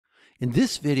In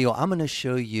this video, I'm going to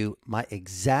show you my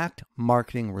exact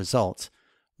marketing results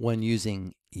when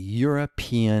using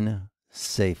European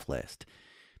Safelists.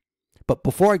 But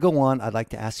before I go on, I'd like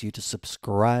to ask you to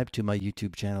subscribe to my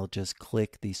YouTube channel. Just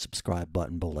click the subscribe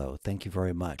button below. Thank you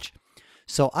very much.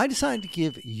 So I decided to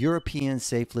give European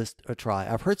Safelists a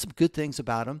try. I've heard some good things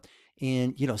about them.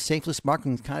 And, you know, Safelist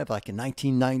marketing is kind of like a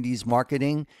 1990s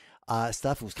marketing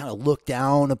stuff. It was kind of looked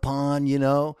down upon, you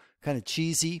know, kind of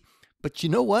cheesy. But you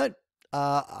know what?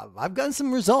 I've gotten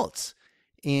some results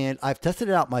and I've tested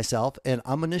it out myself, and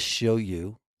I'm going to show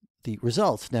you the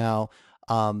results. Now,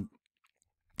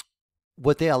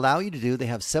 what they allow you to do, they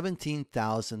have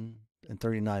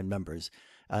 17,039 members,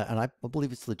 and I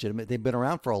believe it's legitimate. They've been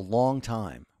around for a long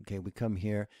time. Okay, we come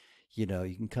here, you know,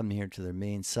 you can come here to their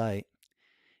main site,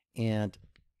 and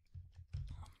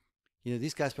you know,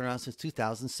 these guys have been around since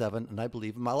 2007, and I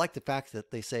believe them. I like the fact that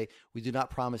they say, we do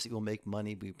not promise that you'll make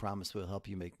money. We promise we'll help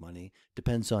you make money.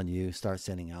 Depends on you. Start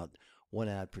sending out one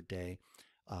ad per day,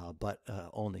 but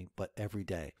every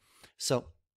day. So,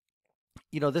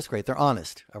 you know, that's great. They're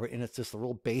honest. And it's just a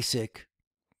real basic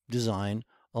design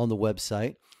on the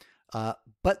website.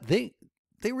 But they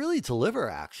really deliver,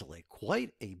 actually,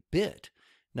 quite a bit.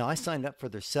 Now, I signed up for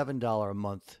their $7 a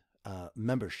month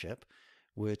membership,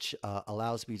 which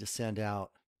allows me to send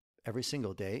out every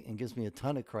single day and gives me a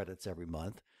ton of credits every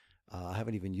month. I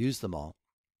haven't even used them all.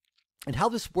 And how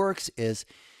this works is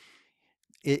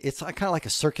it's kind of like a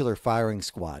circular firing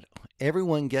squad.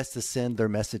 Everyone gets to send their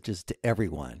messages to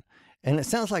everyone. And it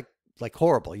sounds like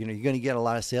horrible. You know, you're going to get a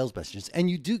lot of sales messages, and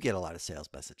you do get a lot of sales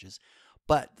messages.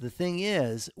 But the thing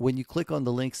is, when you click on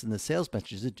the links in the sales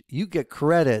messages, you get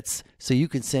credits so you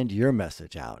can send your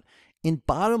message out. In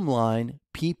bottom line,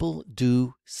 people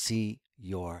do see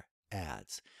your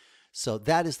ads. So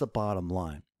that is the bottom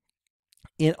line.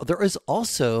 And there is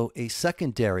also a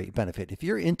secondary benefit. If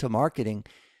you're into marketing,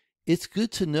 it's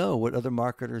good to know what other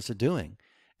marketers are doing.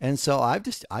 And so I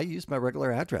use my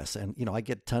regular address, and you know, I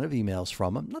get a ton of emails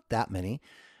from them, not that many,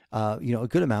 you know, a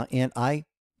good amount, and I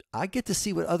get to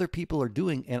see what other people are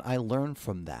doing, and I learn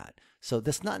from that. So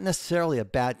that's not necessarily a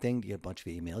bad thing to get a bunch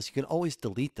of emails. You can always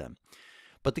delete them.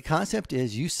 But the concept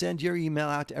is you send your email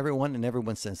out to everyone, and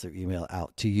everyone sends their email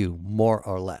out to you, more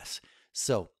or less.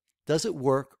 So does it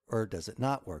work or does it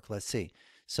not work? Let's see.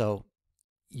 So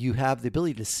you have the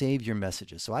ability to save your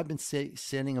messages. So I've been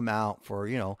sending them out for,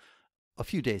 you know, a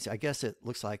few days. I guess it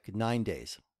looks like 9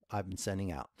 days I've been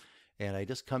sending out. And I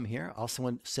just come here. I'll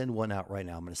send one out right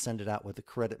now. I'm going to send it out with a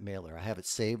credit mailer. I have it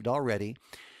saved already.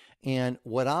 And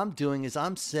what I'm doing is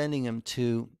I'm sending them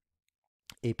to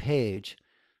a page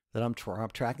that I'm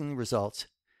tracking the results.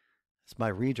 It's my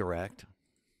redirect.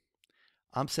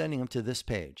 I'm sending them to this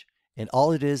page. And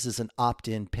all it is an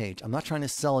opt-in page. I'm not trying to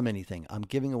sell them anything. I'm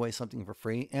giving away something for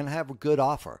free, and I have a good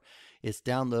offer. It's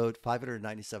download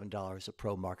 $597 of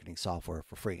pro marketing software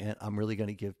for free. And I'm really going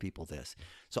to give people this.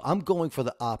 So I'm going for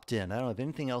the opt-in. I don't have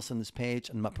anything else on this page.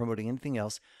 I'm not promoting anything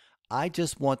else. I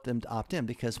just want them to opt in,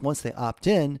 because once they opt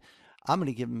in, I'm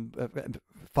going to give them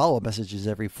follow-up messages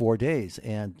every 4 days,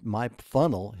 and my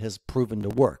funnel has proven to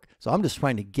work. So I'm just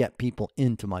trying to get people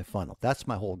into my funnel. That's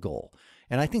my whole goal.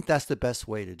 And I think that's the best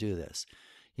way to do this.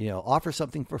 You know, offer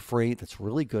something for free that's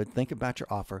really good. Think about your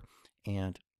offer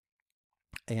and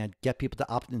get people to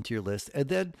opt into your list, and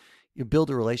then you build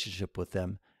a relationship with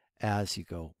them as you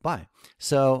go by.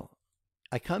 So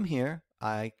I come here,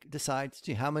 I decide,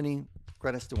 see, how many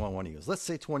credits do I want to use? Let's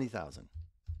say 20,000.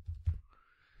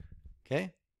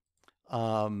 Okay.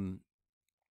 I'm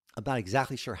not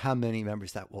exactly sure how many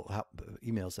members that will,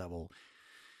 emails that will,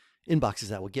 inboxes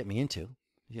that will get me into,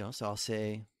 you know, so I'll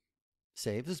say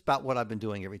save. This is about what I've been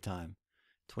doing every time,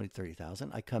 20,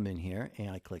 30,000. I come in here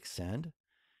and I click send,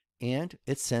 and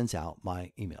it sends out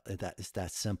my email. That is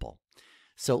that simple.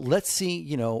 So let's see,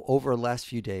 you know, over the last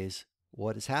few days,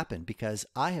 what has happened, because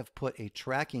I have put a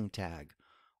tracking tag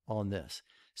on this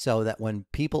so that when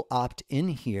people opt in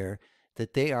here,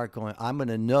 that they are going, I'm going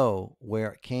to know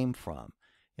where it came from.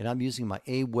 And I'm using my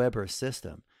Aweber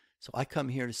system. So I come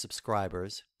here to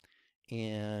subscribers,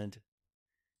 and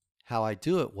how I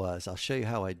do it was, I'll show you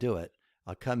how I do it.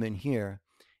 I'll come in here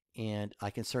and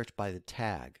I can search by the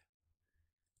tag.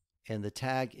 And the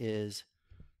tag is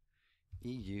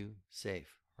EU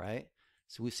Safe, right?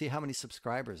 So we see how many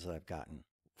subscribers that I've gotten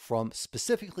from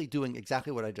specifically doing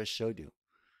exactly what I just showed you.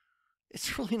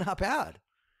 It's really not bad.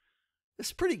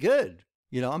 It's pretty good.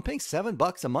 You know, I'm paying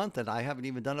 $7 a month, and I haven't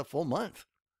even done a full month.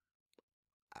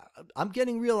 I'm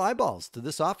getting real eyeballs to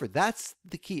this offer. That's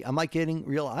the key. Am I getting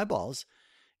real eyeballs?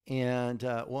 And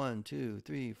 1, 2,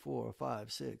 3, 4,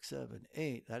 5, 6, 7,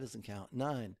 8. That doesn't count.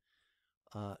 9,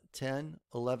 10,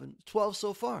 11, 12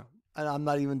 so far. and I'm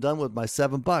not even done with my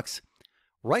 $7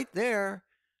 right there.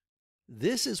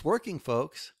 This is working,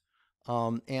 folks.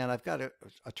 And I've got a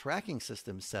tracking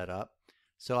system set up.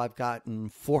 So I've gotten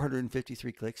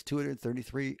 453 clicks,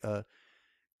 233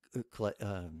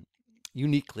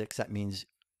 unique clicks. That means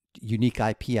unique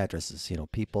IP addresses.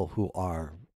 People who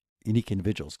are unique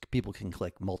individuals. People can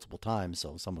click multiple times.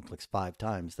 So if someone clicks 5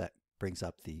 times, that brings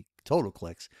up the total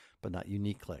clicks, but not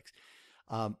unique clicks.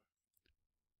 Um,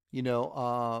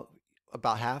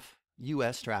 about half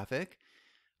U.S. traffic.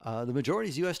 The majority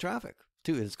is U.S. traffic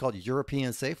too. It's called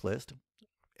European Safe List,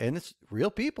 and it's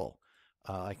real people.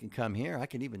 I can come here. I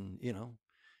can even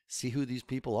see who these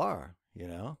people are.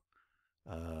 Who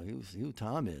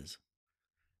Tom is.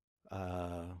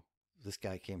 This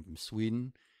guy came from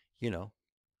Sweden.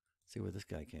 See where this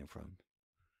guy came from.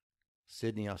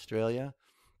 Sydney, Australia.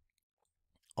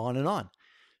 On and on.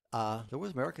 There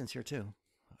was Americans here too.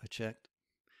 I checked.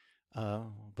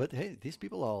 But hey, these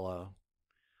people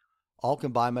all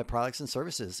can buy my products and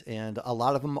services, and a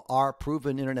lot of them are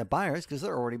proven internet buyers because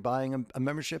they're already buying a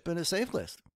membership in a safe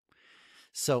list.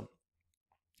 So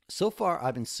far,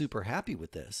 I've been super happy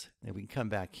with this. And we can come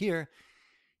back here.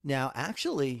 Now,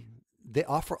 actually, they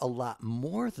offer a lot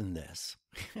more than this.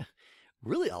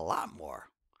 Really a lot more.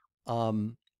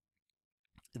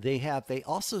 They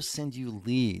also send you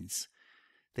leads.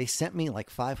 They sent me like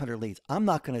 500 leads. I'm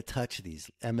not going to touch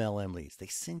these MLM leads. They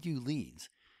send you leads.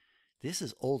 This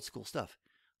is old school stuff.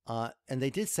 And they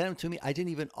did send them to me. I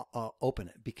didn't even open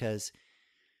it because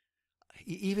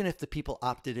even if the people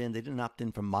opted in, they didn't opt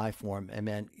in from my form. And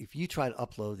man, if you try to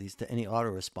upload these to any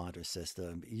autoresponder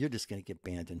system, you're just going to get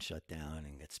banned and shut down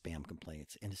and get spam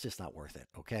complaints. And it's just not worth it.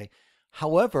 Okay.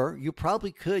 However, you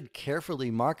probably could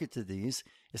carefully market to these.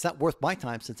 It's not worth my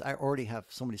time since I already have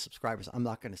so many subscribers. I'm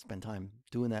not going to spend time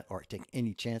doing that or take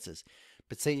any chances.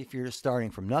 But say if you're starting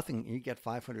from nothing and you get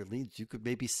 500 leads, you could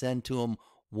maybe send to them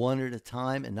one at a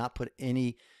time and not put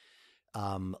any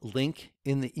link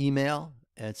in the email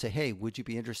and say, hey, would you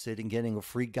be interested in getting a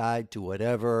free guide to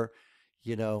whatever?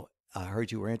 I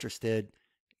heard you were interested.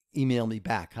 Email me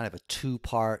back. Kind of a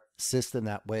 2-part system.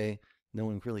 That way, no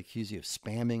one really accuses you of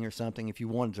spamming or something if you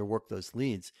wanted to work those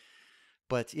leads.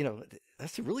 But,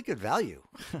 that's a really good value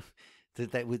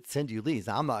that would send you leads.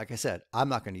 Now, I'm not, like I said, I'm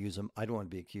not going to use them. I don't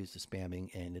want to be accused of spamming.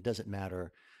 And it doesn't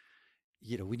matter.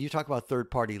 When you talk about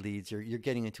third-party leads, you're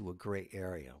getting into a gray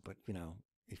area. But,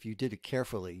 if you did it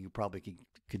carefully, you probably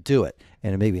could do it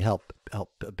and maybe help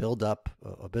build up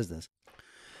a business.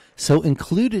 So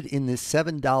included in this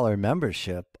 $7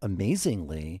 membership,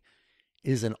 amazingly,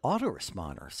 is an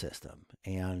autoresponder system.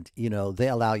 And, they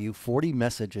allow you 40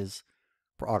 messages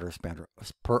per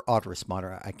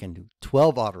autoresponder. I can do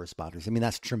 12 autoresponders. I mean,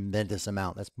 that's a tremendous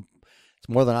amount. It's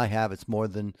more than I have. It's more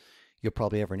than you'll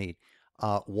probably ever need.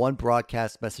 1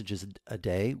 broadcast messages a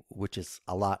day, which is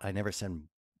a lot. I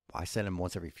send them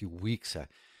once every few weeks,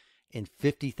 and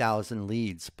 50,000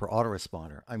 leads per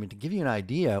autoresponder. I mean, to give you an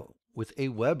idea, with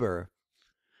Aweber,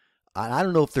 I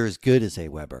don't know if they're as good as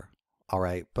Aweber, all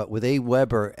right, but with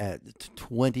Aweber at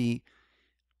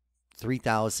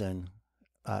 23,000,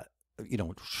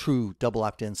 true double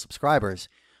opt-in subscribers,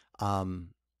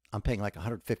 I'm paying like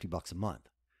 $150 a month.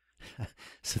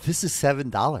 So this is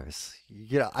 $7.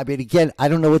 I mean, again, I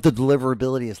don't know what the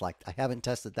deliverability is like. I haven't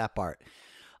tested that part.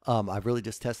 I've really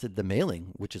just tested the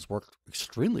mailing, which has worked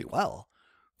extremely well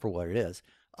for what it is.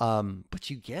 But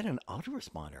you get an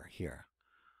autoresponder here.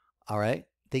 All right.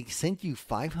 They sent you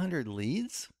 500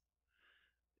 leads.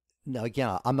 Now,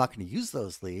 again, I'm not going to use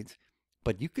those leads,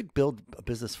 but you could build a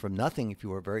business from nothing if you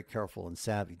were very careful and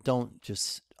savvy. Don't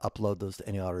just upload those to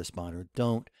any autoresponder.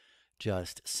 Don't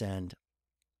just start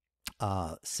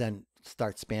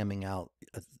spamming out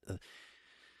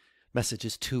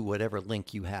messages to whatever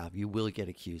link you have. You will get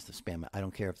accused of spam. I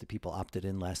don't care if the people opted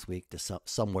in last week to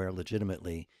somewhere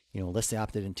legitimately. Unless they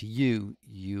opted into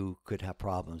you could have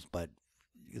problems. But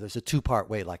there's a 2-part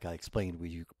way, like I explained, where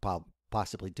you could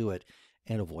possibly do it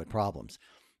and avoid problems.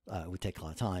 It would take a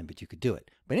lot of time, but you could do it.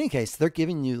 But in any case, they're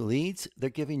giving you leads. They're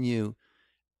giving you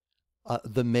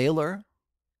the mailer,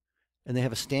 and they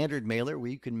have a standard mailer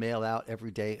where you can mail out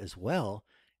every day as well.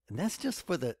 And that's just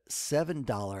for the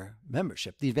 $7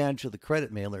 membership. The advantage of the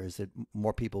credit mailer is that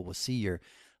more people will see your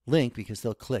link because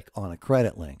they'll click on a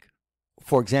credit link.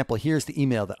 For example, here's the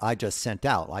email that I just sent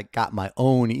out. I got my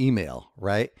own email,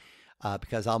 right?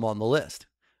 Because I'm on the list.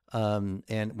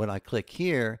 And when I click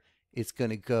here, it's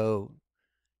going to go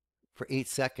for 8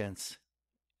 seconds.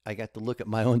 I got to look at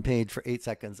my own page for 8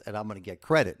 seconds, and I'm going to get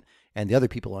credit. And the other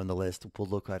people on the list will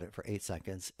look at it for 8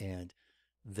 seconds, and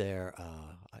they're,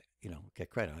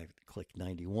 get credit. I clicked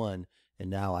 91, and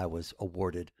now I was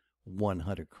awarded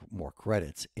 100 more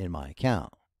credits in my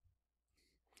account.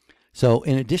 So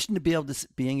in addition to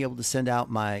being able to send out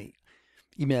my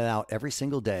email out every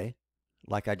single day,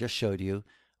 like I just showed you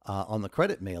on the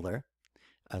credit mailer,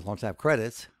 as long as I have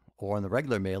credits, or on the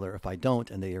regular mailer if I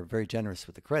don't, and they are very generous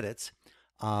with the credits,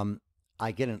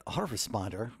 I get an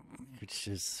autoresponder, which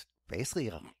is basically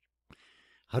a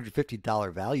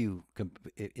 $150 value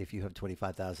if you have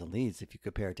 25,000 leads, if you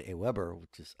compare it to Aweber,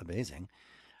 which is amazing.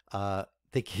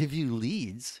 They give you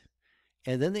leads,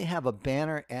 and then they have a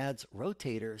banner ads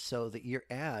rotator so that your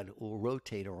ad will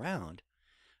rotate around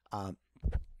on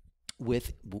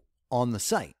the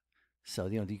site. So,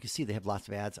 you can see they have lots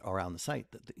of ads around the site.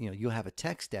 You'll have a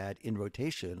text ad in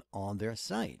rotation on their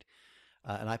site.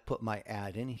 And I put my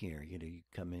ad in here. You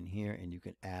come in here and you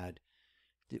can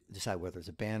decide whether it's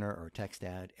a banner or a text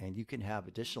ad, and you can have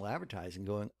additional advertising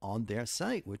going on their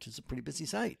site, which is a pretty busy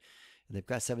site. And they've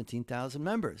got 17,000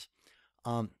 members.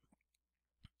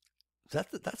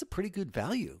 That's a pretty good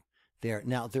value there.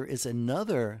 Now, there is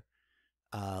another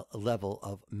level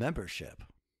of membership.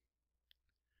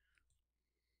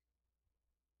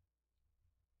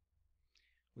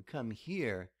 We come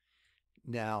here.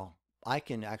 Now, I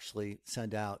can actually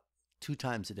send out 2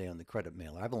 times a day on the credit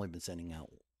mailer. I've only been sending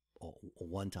out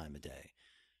 1 time a day.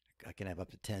 I can have up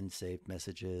to 10 saved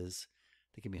messages.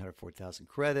 They give me 140,000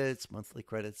 credits, monthly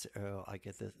credits. I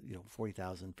get the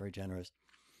 40,000, very generous.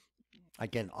 I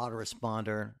get an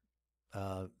autoresponder.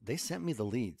 They sent me the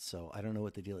leads, so I don't know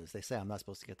what the deal is. They say I'm not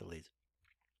supposed to get the leads.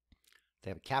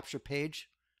 They have a capture page.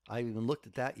 I haven't even looked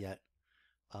at that yet.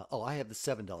 I have the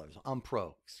 $7. I'm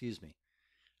pro, excuse me.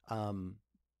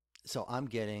 So I'm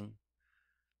getting,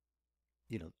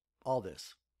 all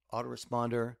this.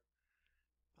 Autoresponder.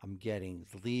 I'm getting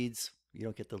the leads. You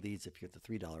don't get the leads if you get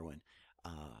the $3 one.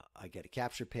 I get a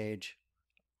capture page.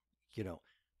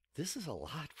 This is a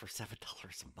lot for $7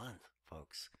 a month,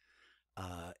 folks.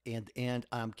 And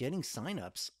I'm getting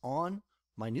signups on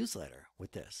my newsletter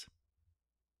with this.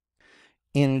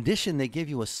 In addition, they give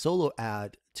you a solo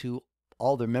ad to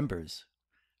all their members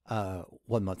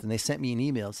 1 month, and they sent me an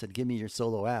email, said, give me your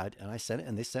solo ad, and I sent it,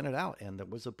 and they sent it out, and there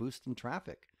was a boost in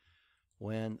traffic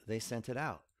when they sent it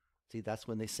out. See, that's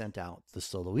when they sent out the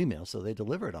solo email, so they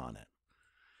delivered on it.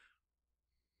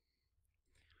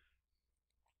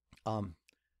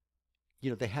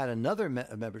 They had another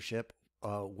membership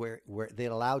where they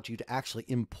allowed you to actually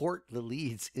import the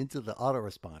leads into the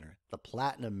autoresponder, the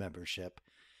platinum membership,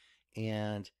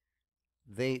 and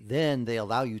they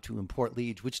allow you to import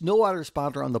leads, which no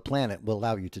autoresponder on the planet will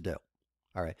allow you to do.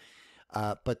 All right.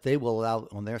 But they will allow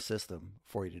on their system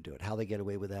for you to do it. How they get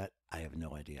away with that, I have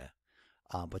no idea.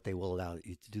 But they will allow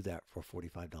you to do that for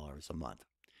 $45 a month.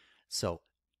 So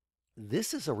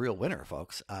this is a real winner,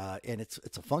 folks. And it's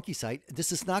a funky site.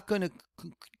 This is not going to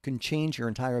can change your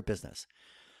entire business.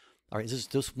 All right. This is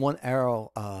just one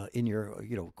arrow in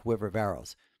your quiver of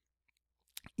arrows.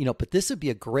 But this would be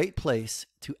a great place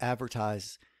to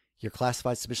advertise your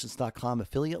classifiedsubmissions.com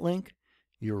affiliate link,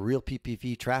 your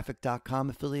realppvtraffic.com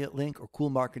affiliate link, or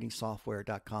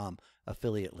coolmarketingsoftware.com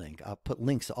affiliate link. I'll put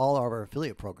links to all of our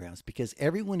affiliate programs because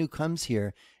everyone who comes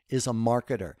here is a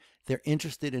marketer. They're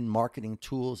interested in marketing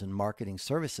tools and marketing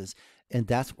services, and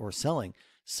that's what we're selling.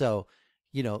 So,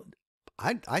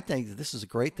 I think that this is a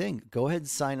great thing. Go ahead and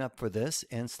sign up for this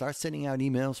and start sending out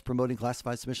emails promoting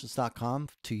classifiedsubmissions.com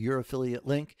to your affiliate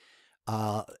link.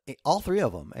 All 3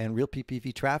 of them, and Real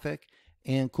PPV Traffic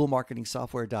and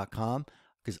coolmarketingsoftware.com,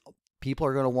 because people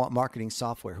are going to want marketing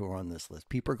software who are on this list.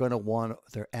 People are going to want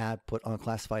their ad put on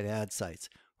classified ad sites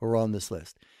who are on this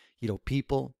list.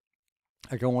 People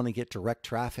are going to want to get direct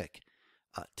traffic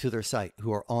to their site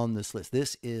who are on this list.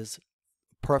 This is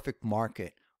perfect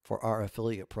market for our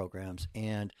affiliate programs.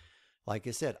 And like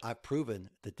I said, I've proven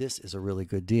that this is a really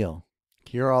good deal.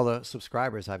 Here are all the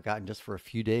subscribers I've gotten just for a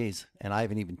few days, and I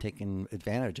haven't even taken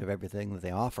advantage of everything that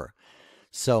they offer.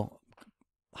 So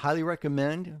highly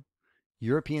recommend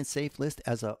European Safelists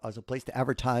as a place to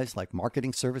advertise like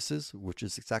marketing services, which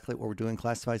is exactly what we're doing,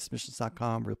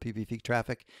 classifiedsubmissions.com, Real PPV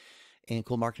Traffic, and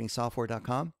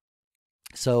coolmarketingsoftware.com.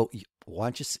 So why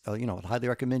don't you, I'd highly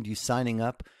recommend you signing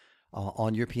up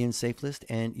on European Safelist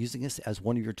and using this as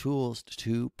one of your tools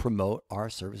to promote our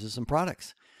services and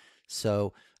products.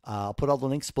 So I'll put all the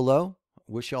links below.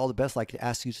 Wish you all the best. I'd like to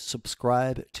ask you to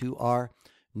subscribe to our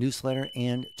newsletter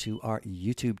and to our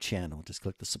YouTube channel. Just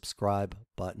click the subscribe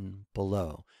button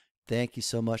below. Thank you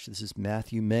so much. This is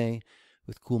Matthew May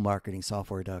with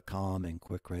coolmarketingsoftware.com and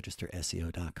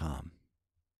quickregisterseo.com.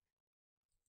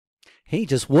 Hey,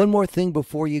 just one more thing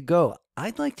before you go.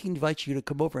 I'd like to invite you to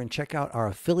come over and check out our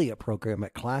affiliate program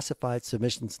at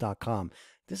classifiedsubmissions.com.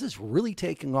 This is really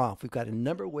taking off. We've got a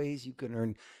number of ways you can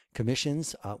earn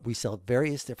commissions. We sell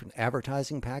various different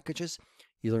advertising packages.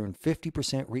 You earn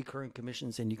 50% recurring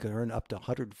commissions, and you can earn up to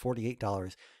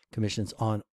 $148 commissions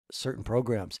on certain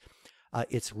programs.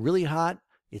 It's really hot.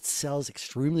 It sells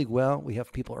extremely well. We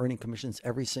have people earning commissions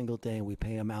every single day, and we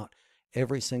pay them out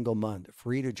every single month.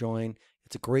 Free to join.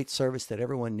 It's a great service that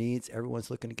everyone needs. Everyone's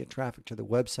looking to get traffic to the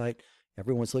website.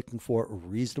 Everyone's looking for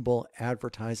reasonable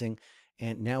advertising.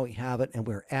 And now we have it, and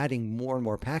we're adding more and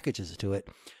more packages to it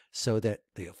so that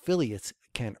the affiliates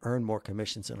can earn more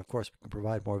commissions. And of course, we can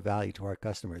provide more value to our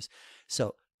customers.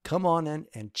 So come on in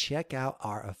and check out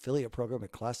our affiliate program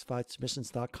at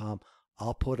classifiedsubmissions.com.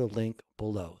 I'll put a link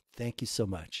below. Thank you so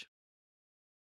much.